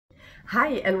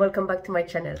Hi and welcome back to my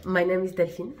channel. My name is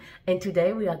Delphine and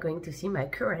today we are going to see my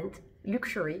current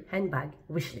luxury handbag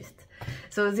wish list.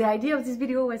 So the idea of this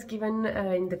video was given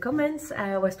in the comments.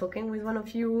 I was talking with one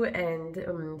of you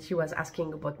and she was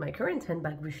asking about my current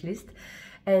handbag wish list.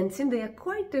 And since there are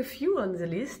quite a few on the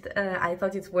list, I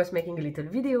thought it's worth making a little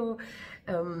video.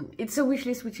 It's a wish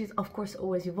list which is of course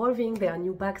always evolving. There are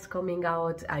new bags coming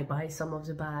out. I buy some of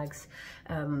the bags.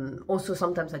 Also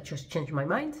sometimes I just change my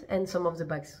mind and some of the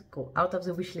bags go out of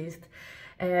the wish list.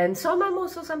 And some I'm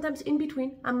also sometimes in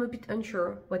between. I'm a bit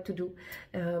unsure what to do.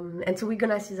 And so we're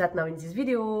gonna see that now in this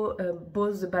video.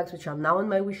 Both the bags which are now on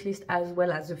my wish list as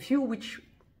well as a few which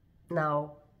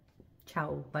now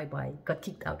ciao, bye bye, got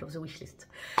kicked out of the wish list.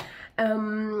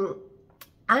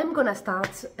 I'm gonna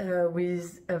start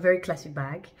with a very classic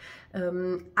bag.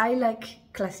 I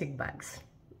like classic bags.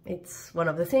 It's one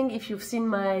of the things. If you've seen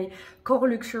my core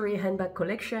luxury handbag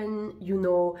collection, you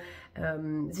know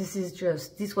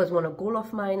this was one goal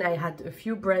of mine. I had a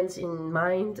few brands in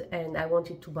mind and I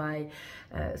wanted to buy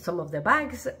some of their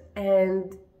bags,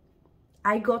 and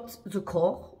I got the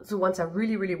core, the ones I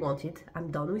really wanted.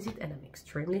 I'm done with it and I'm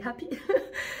extremely happy.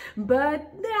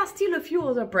 But there are still a few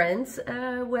other brands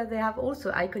where they have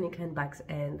also iconic handbags,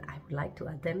 and I would like to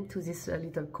add them to this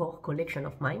little core collection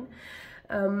of mine.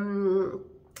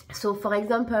 So for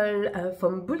example,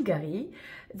 from Bulgari,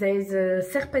 there's a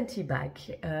Serpenty bag.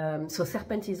 So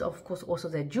Serpenty is of course also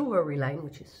their jewelry line,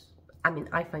 which is, I mean,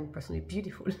 I find personally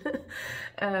beautiful.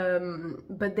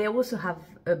 But they also have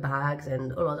bags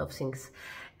and a lot of things.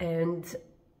 And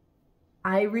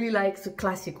I really like the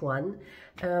classic one.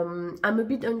 I'm a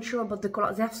bit unsure about the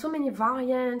color. They have so many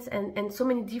variants and so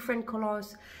many different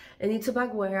colors. And it's a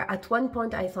bag where at one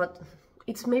point I thought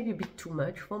it's maybe a bit too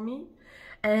much for me.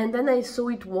 And then I saw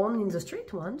it worn in the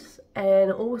street once.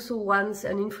 And also once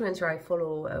an influencer I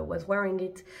follow was wearing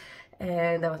it.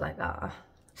 And I was like,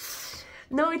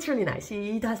 no, it's really nice.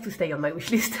 It has to stay on my wish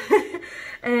list.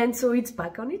 And so it's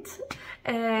back on it.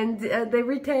 And they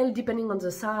retail, depending on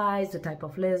the size, the type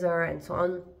of leather and so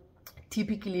on,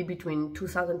 typically between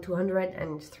 2,200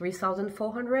 and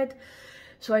 3,400.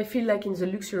 So I feel like in the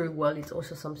luxury world, it's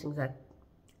also something that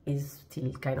is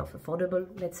still kind of affordable,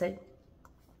 let's say.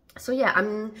 So yeah,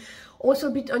 I'm also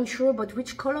a bit unsure about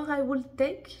which color I will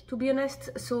take, to be honest.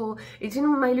 So it's in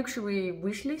my luxury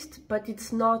wish list, but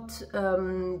it's not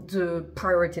the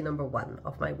priority number one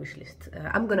of my wish list.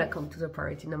 I'm gonna come to the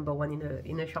priority number one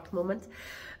in a short moment.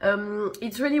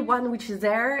 It's really one which is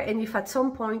there, and if at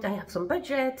some point I have some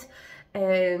budget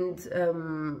and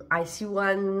I see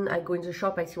one, I go in the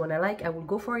shop, I see one I like, I will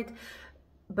go for it.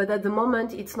 But at the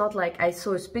moment, it's not like I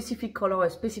saw a specific color, a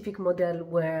specific model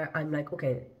where I'm like,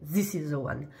 okay, this is the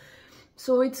one.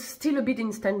 So it's still a bit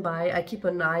in standby. I keep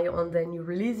an eye on the new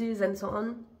releases and so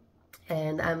on.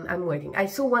 And I'm waiting. I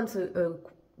saw once a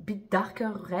bit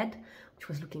darker red, which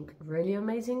was looking really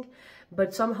amazing.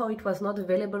 But somehow it was not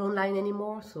available online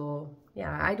anymore. So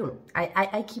yeah, I don't know.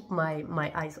 I keep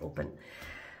my eyes open.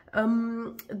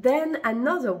 Then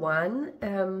another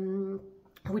one,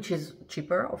 which is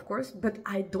cheaper, of course, but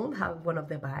I don't have one of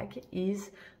their bags,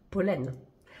 is Pollen.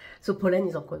 So Pollen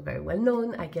is of course very well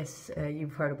known. I guess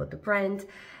you've heard about the brand.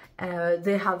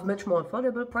 They have much more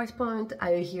affordable price point.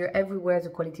 I hear everywhere the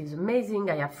quality is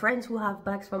amazing. I have friends who have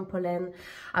bags from Pollen.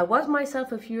 I was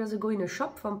myself a few years ago in a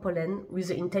shop from Pollen with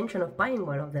the intention of buying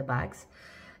one of their bags.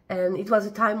 And it was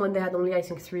a time when they had only, I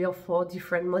think, 3 or 4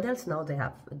 different models. Now they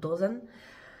have a dozen.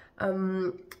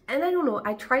 And I don't know,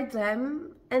 I tried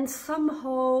them and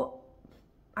somehow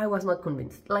I was not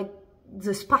convinced. Like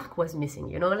the spark was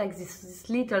missing, you know, like this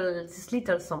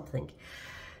little something.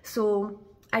 So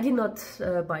I did not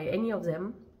buy any of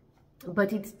them,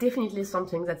 but it's definitely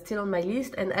something that's still on my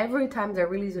list. And every time they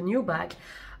release a new bag,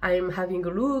 I'm having a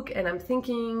look and I'm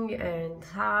thinking and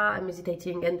I'm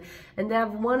hesitating. And they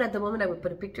have one at the moment, I will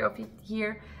put a picture of it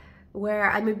here,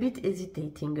 where I'm a bit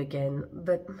hesitating again,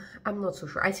 but I'm not so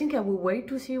sure. I think I will wait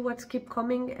to see what's keep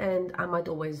coming, and I might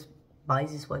always buy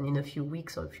this one in a few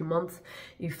weeks or a few months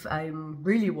if I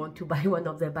really want to buy one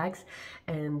of their bags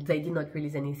and they did not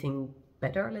release anything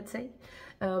better, let's say.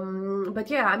 But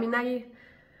yeah, I mean,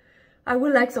 I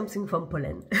would like something from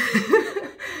Pollen.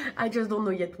 I just don't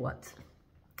know yet what.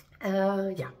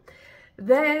 Yeah.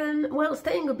 Then, well,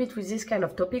 staying a bit with this kind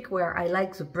of topic where I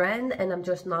like the brand and I'm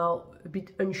just now a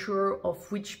bit unsure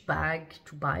of which bag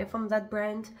to buy from that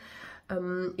brand.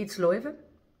 It's Loewe.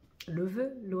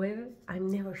 I'm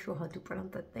never sure how to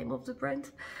pronounce that name of the brand.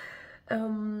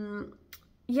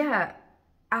 Yeah,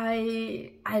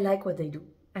 I like what they do.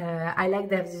 I like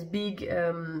they have this big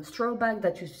straw bag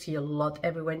that you see a lot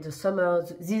everywhere in the summer.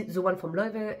 The one from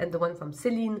Loewe and the one from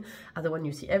Celine are the one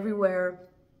you see everywhere.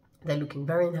 They're looking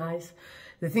very nice.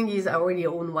 The thing is, I already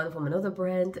own one from another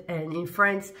brand, and in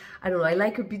France, I don't know, I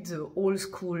like a bit the old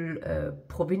school,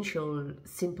 provincial,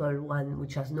 simple one,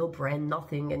 which has no brand,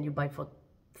 nothing, and you buy for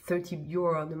 30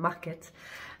 euro on the market.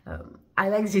 I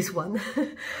like this one.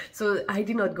 So I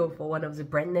did not go for one of the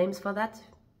brand names for that.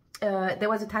 There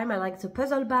was a time I liked the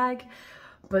puzzle bag,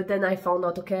 but then I found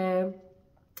out, okay,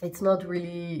 it's not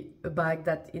really a bag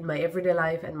that in my everyday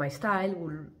life and my style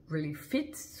will really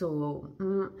fit. So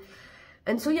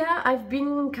and so yeah, I've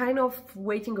been kind of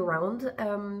waiting around.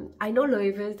 I know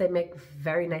Loewe, they make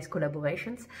very nice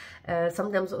collaborations,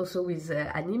 sometimes also with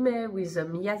anime, with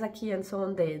Miyazaki and so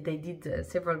on. They did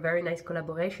several very nice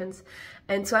collaborations,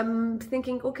 and so I'm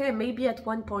thinking, okay, maybe at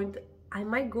one point I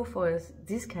might go for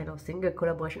this kind of thing, a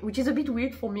collaboration, which is a bit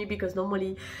weird for me because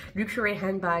normally luxury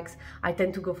handbags, I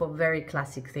tend to go for very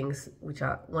classic things, which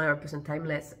are 100%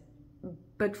 timeless.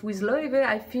 But with Loewe,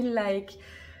 I feel like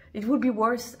it would be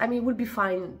worse. I mean, it would be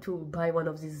fine to buy one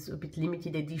of these a bit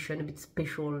limited edition, a bit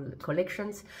special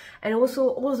collections. And also,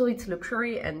 although it's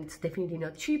luxury and it's definitely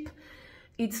not cheap,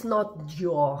 it's not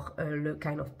Dior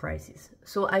kind of prices.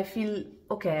 So I feel,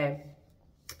 okay,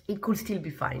 it could still be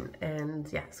fine. And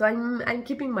yeah, so I'm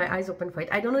keeping my eyes open for it.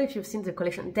 I don't know if you've seen the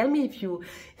collection. Tell me if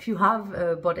you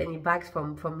have bought any bags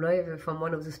from Loewe, from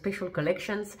one of the special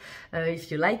collections,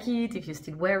 if you like it, if you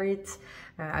still wear it.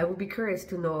 I would be curious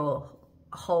to know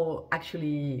how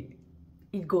actually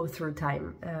it goes through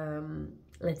time.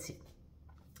 Let's see.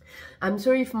 I'm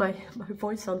sorry if my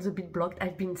voice sounds a bit blocked.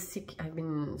 I've been sick.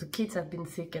 The kids have been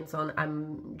sick and so on.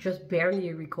 I'm just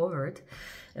barely recovered.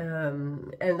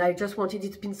 And I just wanted,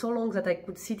 it's been so long that I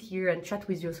could sit here and chat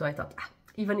with you. So I thought,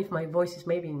 even if my voice is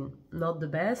maybe not the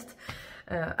best,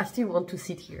 I still want to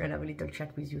sit here and have a little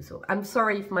chat with you. So I'm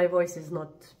sorry if my voice is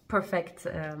not perfect.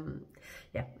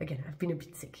 Yeah, again, I've been a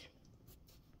bit sick.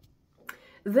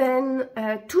 Then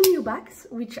two new bags,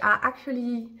 which are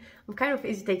actually, I'm kind of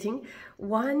hesitating.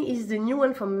 One is the new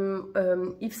one from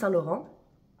Yves Saint Laurent.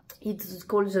 It's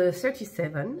called the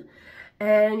 37,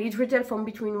 and it retails from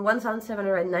between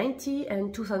 1,790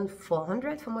 and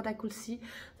 2,400 from what I could see.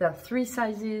 There are 3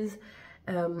 sizes.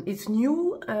 It's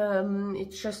new,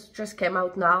 it just came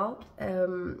out now,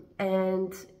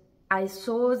 and I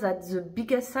saw that the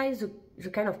biggest size, the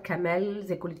kind of camel,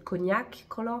 they call it cognac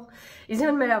color, is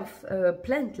even made of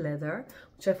plant leather,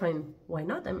 which I find, why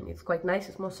not? I mean, it's quite nice,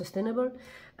 it's more sustainable.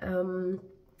 And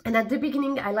at the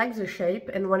beginning, I liked the shape,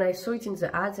 and when I saw it in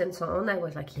the ads and so on, I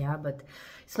was like, yeah, but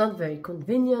it's not very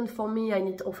convenient for me. I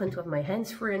need often to have my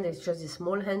hands free, and it's just this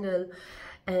small handle.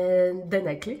 And then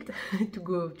I clicked to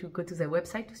go to their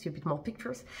website to see a bit more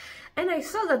pictures, and I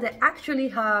saw that they actually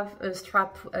have a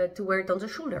strap to wear it on the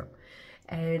shoulder.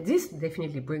 And this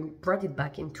definitely brought it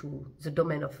back into the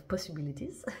domain of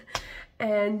possibilities.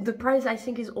 And the price, I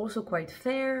think, is also quite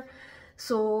fair.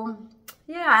 So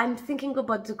yeah, I'm thinking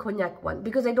about the cognac one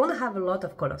because I don't have a lot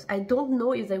of colors. I don't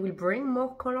know if they will bring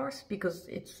more colors because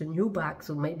it's a new bag,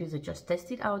 so maybe they just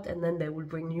test it out and then they will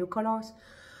bring new colors.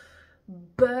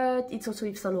 But it's also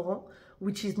Yves Saint Laurent,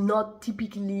 which is not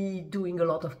typically doing a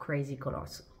lot of crazy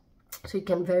colors. So it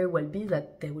can very well be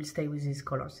that they will stay with these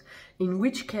colors. In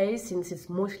which case, since it's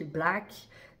mostly black,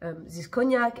 this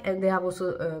cognac, and they have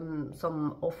also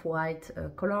some off-white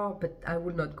color, but I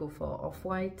would not go for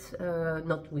off-white,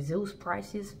 not with those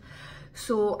prices.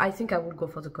 So I think I would go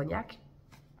for the cognac.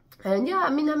 And yeah, I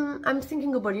mean, I'm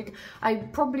thinking about it. I'm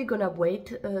probably gonna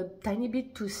wait a tiny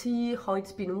bit to see how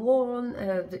it's been worn.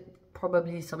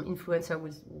 Probably some influencer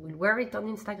will wear it on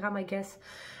Instagram, I guess.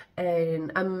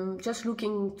 And I'm just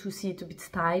looking to see it a bit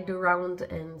styled around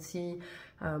and see,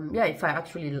 yeah, if I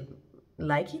actually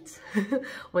like it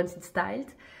once it's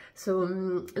styled.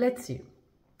 So let's see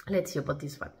about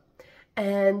this one.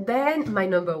 And then my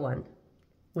number one,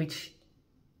 which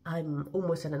I'm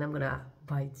almost certain I'm gonna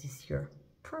buy this year,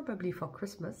 probably for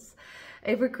Christmas.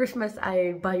 Every Christmas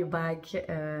I buy a bag,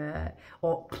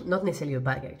 or not necessarily a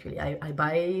bag actually, I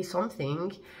buy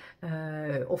something,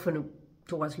 often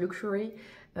towards luxury,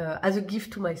 as a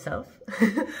gift to myself.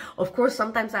 Of course,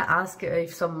 sometimes I ask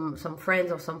if some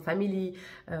friends or some family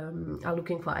are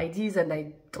looking for ideas and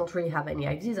I don't really have any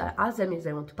ideas. I ask them if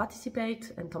they want to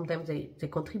participate, and sometimes they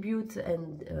contribute,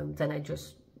 and then I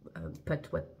just put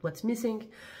what's missing.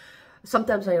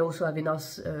 Sometimes I also have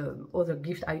enough other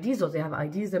gift ideas, or they have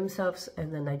ideas themselves,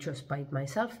 and then I just buy it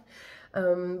myself.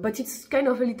 But it's kind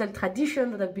of a little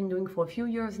tradition that I've been doing for a few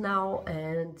years now,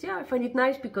 and yeah, I find it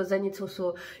nice because then it's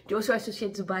also, you also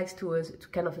associate the bags to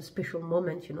kind of a special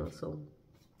moment, you know, so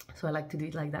I like to do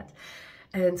it like that.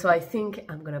 And so I think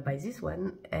I'm gonna buy this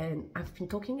one, and I've been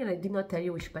talking and I did not tell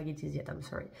you which bag it is yet, I'm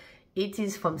sorry. It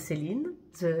is from Celine,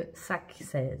 the Sac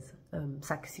 16.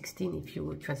 sac 16 if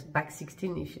you bag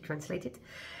 16 if you translate it.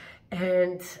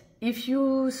 And if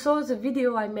you saw the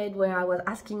video I made where I was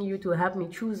asking you to help me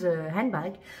choose a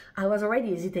handbag, I was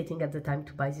already hesitating at the time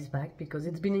to buy this bag because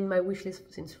it's been in my wish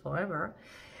list since forever,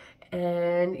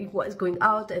 and it was going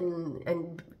out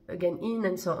and again in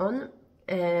and so on.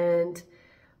 And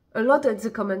a lot of the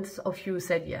comments of you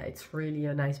said, yeah, it's really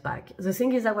a nice bag. The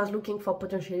thing is, I was looking for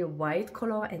potentially a white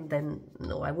color, and then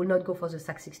no, I will not go for the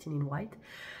sac 16 in white.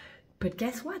 But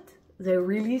guess what? They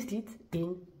released it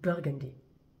in burgundy.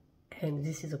 And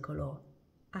this is a color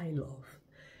I love.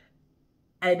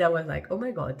 And I was like, oh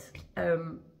my God,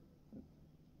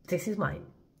 this is mine.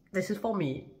 This is for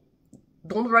me.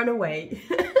 Don't run away.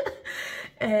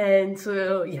 And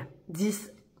so, yeah, this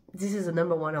is the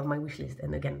number one of my wish list.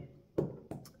 And again,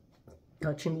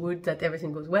 touching wood that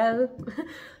everything goes well.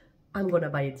 I'm gonna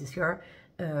buy it this year.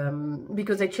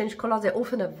 Because they change colors. They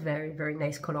often have very, very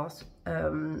nice colors,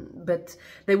 but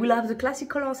they will have the classic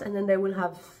colors, and then they will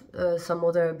have some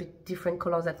other bit different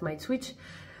colors that might switch.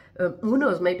 Who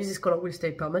knows, maybe this color will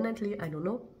stay permanently, I don't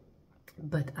know,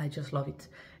 but I just love it.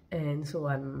 And so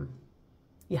I'm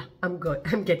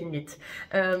getting it.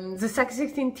 The sac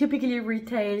 16 typically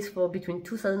retails for between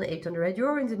 2,800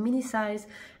 euro in the mini size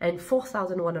and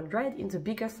 4,100 in the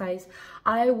bigger size.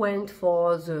 I went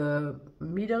for the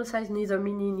middle size, neither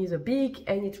mini, neither big,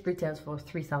 and it retails for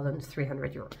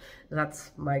 3,300 euro.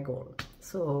 That's my goal.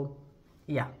 So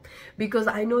yeah, because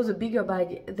I know the bigger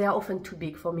bag, they are often too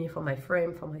big for me, for my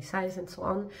frame, for my size and so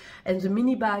on. And the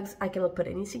mini bags, I cannot put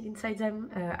anything inside them.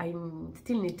 I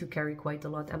still need to carry quite a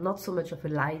lot. I'm not so much of a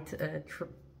light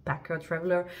packer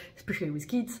traveler, especially with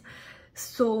kids.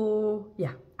 So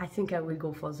yeah, I think I will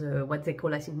go for the, what they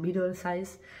call, I think, middle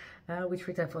size, which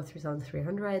retail for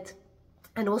 3,300.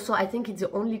 And also, I think it's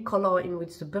the only color in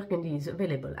which the burgundy is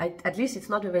available. At least it's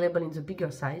not available in the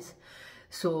bigger size.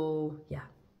 So yeah,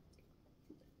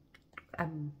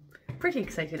 I'm pretty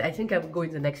excited. I think I will go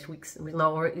in the next weeks.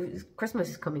 Now Christmas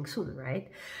is coming soon, right?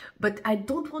 But I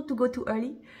don't want to go too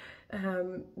early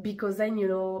because then, you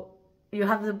know, you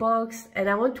have the box and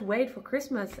I want to wait for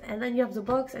Christmas, and then you have the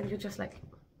box and you're just like,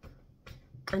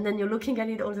 and then you're looking at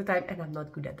it all the time, and I'm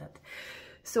not good at that.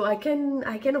 So I can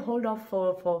hold off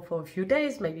for a few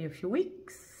days, maybe a few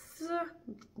weeks.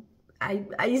 I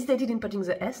hesitated in putting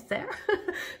the S there.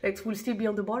 It will still be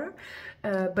on the border,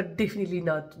 but definitely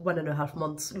not 1.5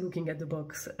 months looking at the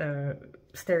box,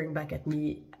 staring back at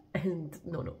me, and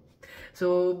no.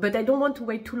 So, but I don't want to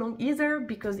wait too long either,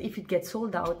 because if it gets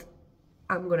sold out,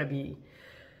 I'm gonna be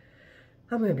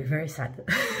very sad.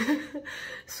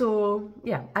 So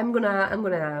yeah, I'm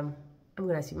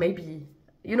gonna see. Maybe,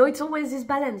 you know, it's always this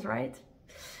balance, right?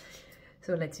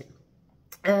 So let's see.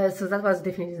 So that was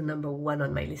definitely the number one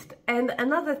on my list. And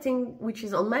another thing which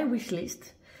is on my wish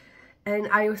list, and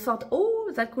I thought,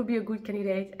 oh, that could be a good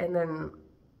candidate, and then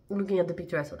looking at the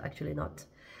picture, I thought, actually not.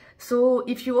 So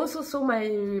if you also saw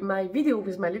my video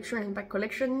with my luxury handbag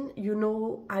collection, you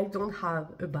know I don't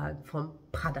have a bag from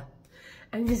Prada.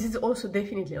 And this is also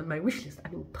definitely on my wish list. I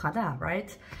mean, Prada,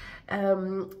 right?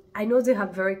 I know they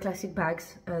have very classic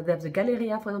bags. They have the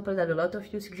Galleria, for example, that a lot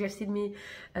of you suggested me.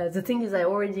 The thing is, I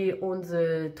already own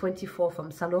the 24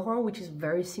 from Saint Laurent, which is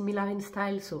very similar in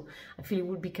style, so I feel it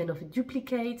would be kind of a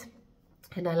duplicate.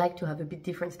 And I like to have a bit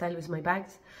different style with my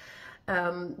bags.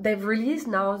 They've released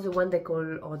now the one they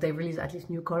call, or they've released at least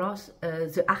new colors,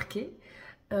 the Arquet,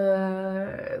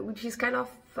 which is kind of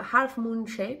half moon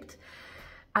shaped.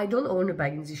 I don't own a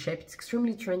bag in this shape. It's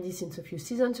extremely trendy since a few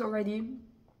seasons already.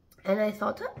 And I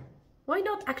thought, why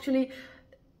not? Actually,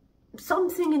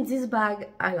 something in this bag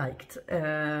I liked.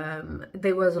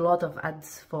 There was a lot of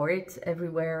ads for it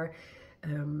everywhere.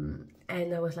 And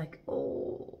I was like,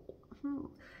 oh,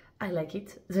 I like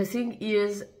it. The thing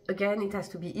is, again, it has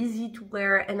to be easy to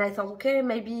wear. And I thought, okay,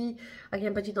 maybe I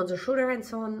can put it on the shoulder and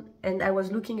so on. And I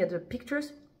was looking at the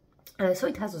pictures and I saw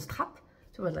it has a strap.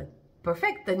 So I was like,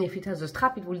 perfect. Then if it has a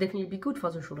strap, it will definitely be good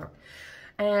for the shoulder.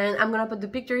 And I'm gonna put the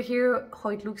picture here, how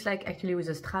it looks like actually with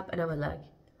a strap. And I was like,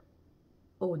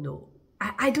 oh no.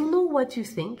 I don't know what you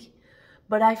think,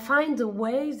 but I find the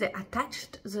way they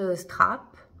attached the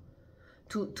strap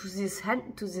to this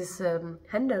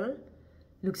handle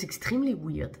looks extremely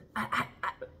weird. I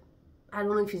don't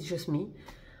know if it's just me.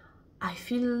 I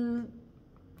feel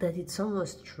that it's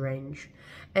almost strange.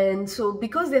 And so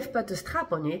because they've put a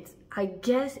strap on it, I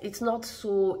guess it's not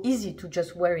so easy to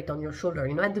just wear it on your shoulder.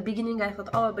 You know, at the beginning I thought,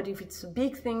 oh, but if it's a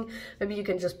big thing, maybe you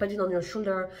can just put it on your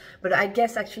shoulder. But I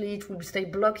guess actually it will stay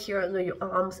blocked here under your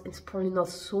arms. It's probably not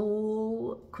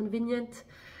so convenient.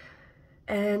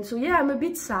 And so yeah, I'm a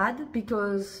bit sad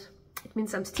because it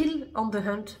means I'm still on the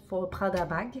hunt for a Prada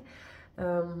bag.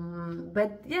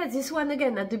 But yeah, this one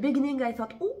again, at the beginning I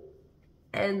thought, oh,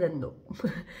 and then no.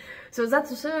 So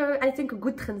that's I think a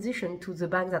good transition to the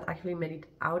bag that actually made it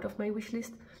out of my wish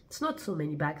list. It's not so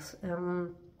many bags,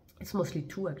 it's mostly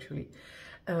two actually.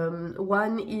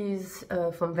 One is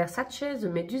from Versace, the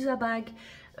Medusa bag.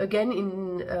 Again,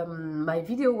 in my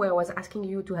video where I was asking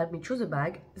you to help me choose a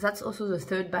bag, that's also the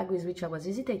third bag with which I was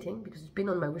hesitating, because it's been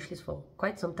on my wish list for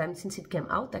quite some time, since it came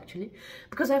out actually,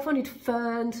 because I found it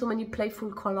fun, so many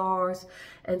playful colors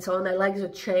and so on. I like the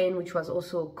chain, which was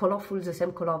also colorful, the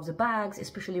same color of the bags,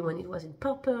 especially when it was in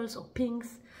purples or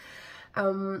pinks.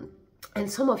 And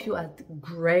some of you had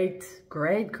great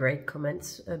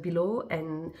comments below,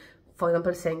 and for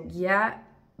example saying, yeah,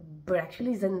 but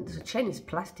actually then the chain is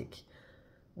plastic,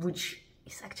 which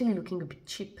is actually looking a bit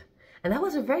cheap. And that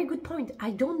was a very good point.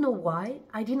 I don't know why.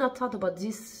 I did not thought about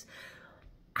this.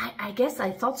 I guess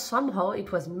I thought somehow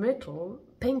it was metal,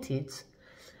 painted.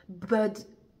 But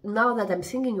now that I'm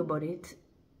thinking about it,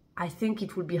 I think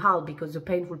it would be hard because the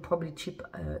paint would probably chip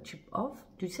off.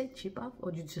 Do you say chip off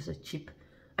or do you just say chip?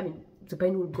 I mean, the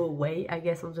paint will go away, I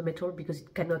guess, on the metal because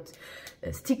it cannot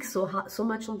stick so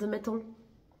much on the metal.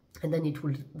 And then it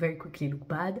will very quickly look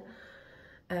bad.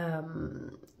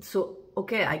 So,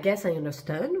 okay, I guess I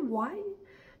understand why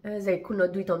they could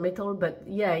not do it on metal, but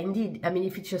yeah, indeed, I mean,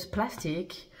 if it's just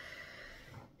plastic,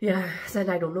 yeah, then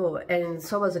I don't know. And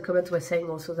some of the comments were saying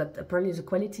also that apparently the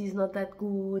quality is not that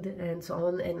good and so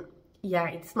on, and yeah,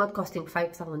 it's not costing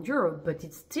 5,000 euros, but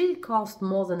it still costs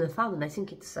more than 1,000. I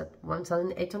think it's at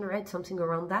 1,800, something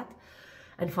around that,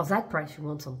 and for that price you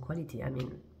want some quality. I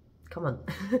mean, come on.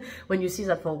 When you see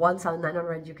that for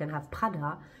 1,900 you can have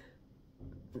Prada,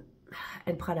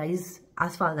 and Prada is,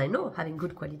 as far as I know, having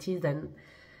good quality, then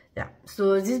yeah.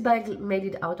 So this bag made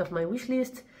it out of my wish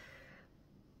list.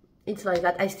 It's like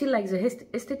that. I still like the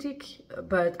aesthetic,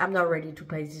 but I'm not ready to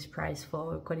pay this price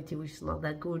for quality which is not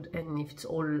that good. And if it's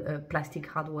all plastic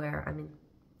hardware, I mean,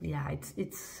 yeah,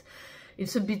 it's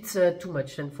a bit too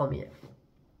much then for me.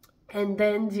 And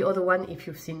then the other one, if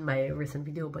you've seen my recent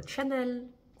video about Chanel,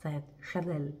 that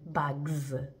Chanel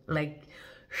bags, like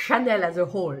Chanel as a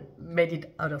whole made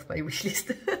it out of my wish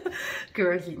list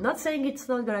currently. Not saying it's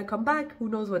not gonna come back, who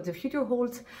knows what the future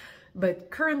holds,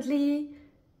 but currently,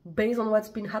 based on what's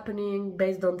been happening,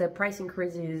 based on the price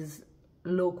increases,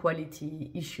 low quality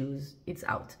issues, it's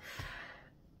out.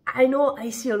 I know I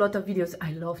see a lot of videos.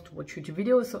 I love to watch YouTube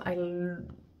videos, so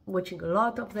I'm watching a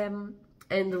lot of them,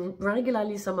 and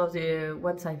regularly some of the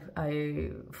ones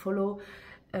I follow,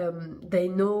 they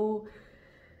know.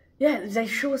 Yeah, they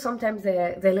show sometimes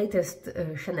their latest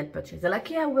Chanel purchase. They're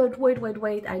like, yeah,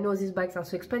 wait, I know these bags are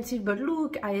so expensive, but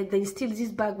look, they steal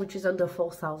this bag which is under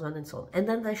 4,000 and so on. And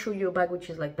then they show you a bag which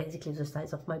is like basically the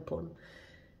size of my palm.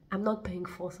 I'm not paying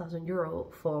 4,000 euro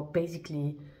for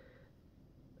basically,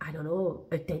 I don't know,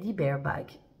 a teddy bear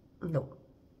bag. No.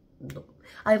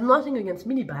 I have nothing against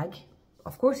mini bag.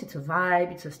 Of course, it's a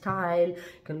vibe, it's a style,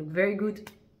 it can look very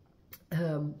good.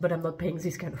 But I'm not paying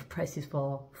this kind of prices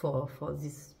for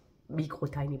this micro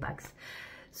tiny bags.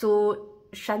 So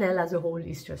Chanel as a whole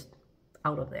is just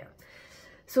out of there.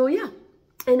 So yeah,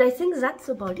 and I think that's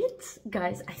about it,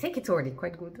 guys. I think it's already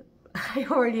quite good. I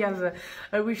already have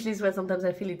a wish list where sometimes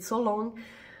I feel it's so long.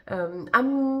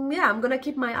 I'm gonna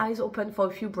keep my eyes open for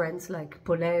a few brands like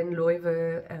Pollen,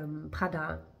 Loewe,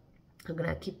 Prada. I'm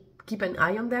gonna keep an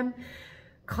eye on them.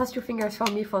 Cross your fingers for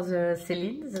me for the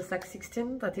Celine, the Sac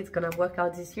 16, that it's gonna work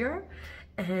out this year.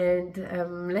 And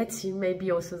let's see,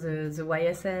 maybe also the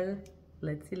YSL.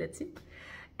 Let's see.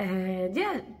 And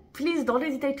yeah, please don't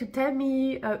hesitate to tell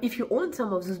me if you own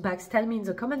some of those bags. Tell me in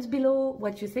the comments below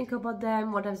what you think about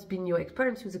them, what has been your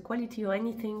experience with the quality or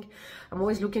anything. I'm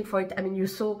always looking for it. I mean, you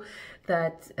saw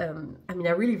that I mean,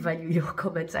 I really value your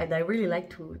comments, and I really like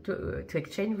to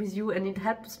exchange with you, and it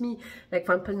helps me. Like,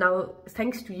 for example, now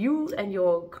thanks to you and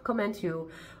your comments,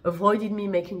 you avoided me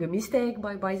making a mistake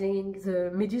by buying the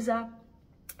Medusa.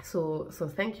 So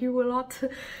thank you a lot.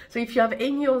 So if you have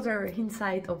any other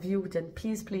insight or view, then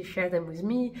please share them with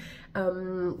me.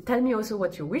 Tell me also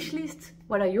what's your wish list,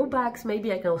 what are your bags.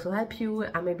 Maybe I can also help you,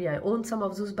 and maybe I own some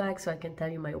of those bags, so I can tell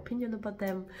you my opinion about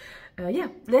them. Yeah,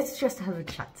 let's just have a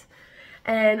chat.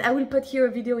 And I will put here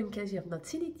a video in case you have not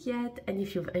seen it yet. And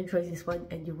if you've enjoyed this one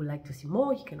and you would like to see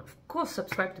more, you can of course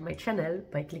subscribe to my channel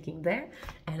by clicking there.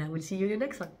 And I will see you in the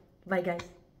next one. Bye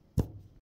guys.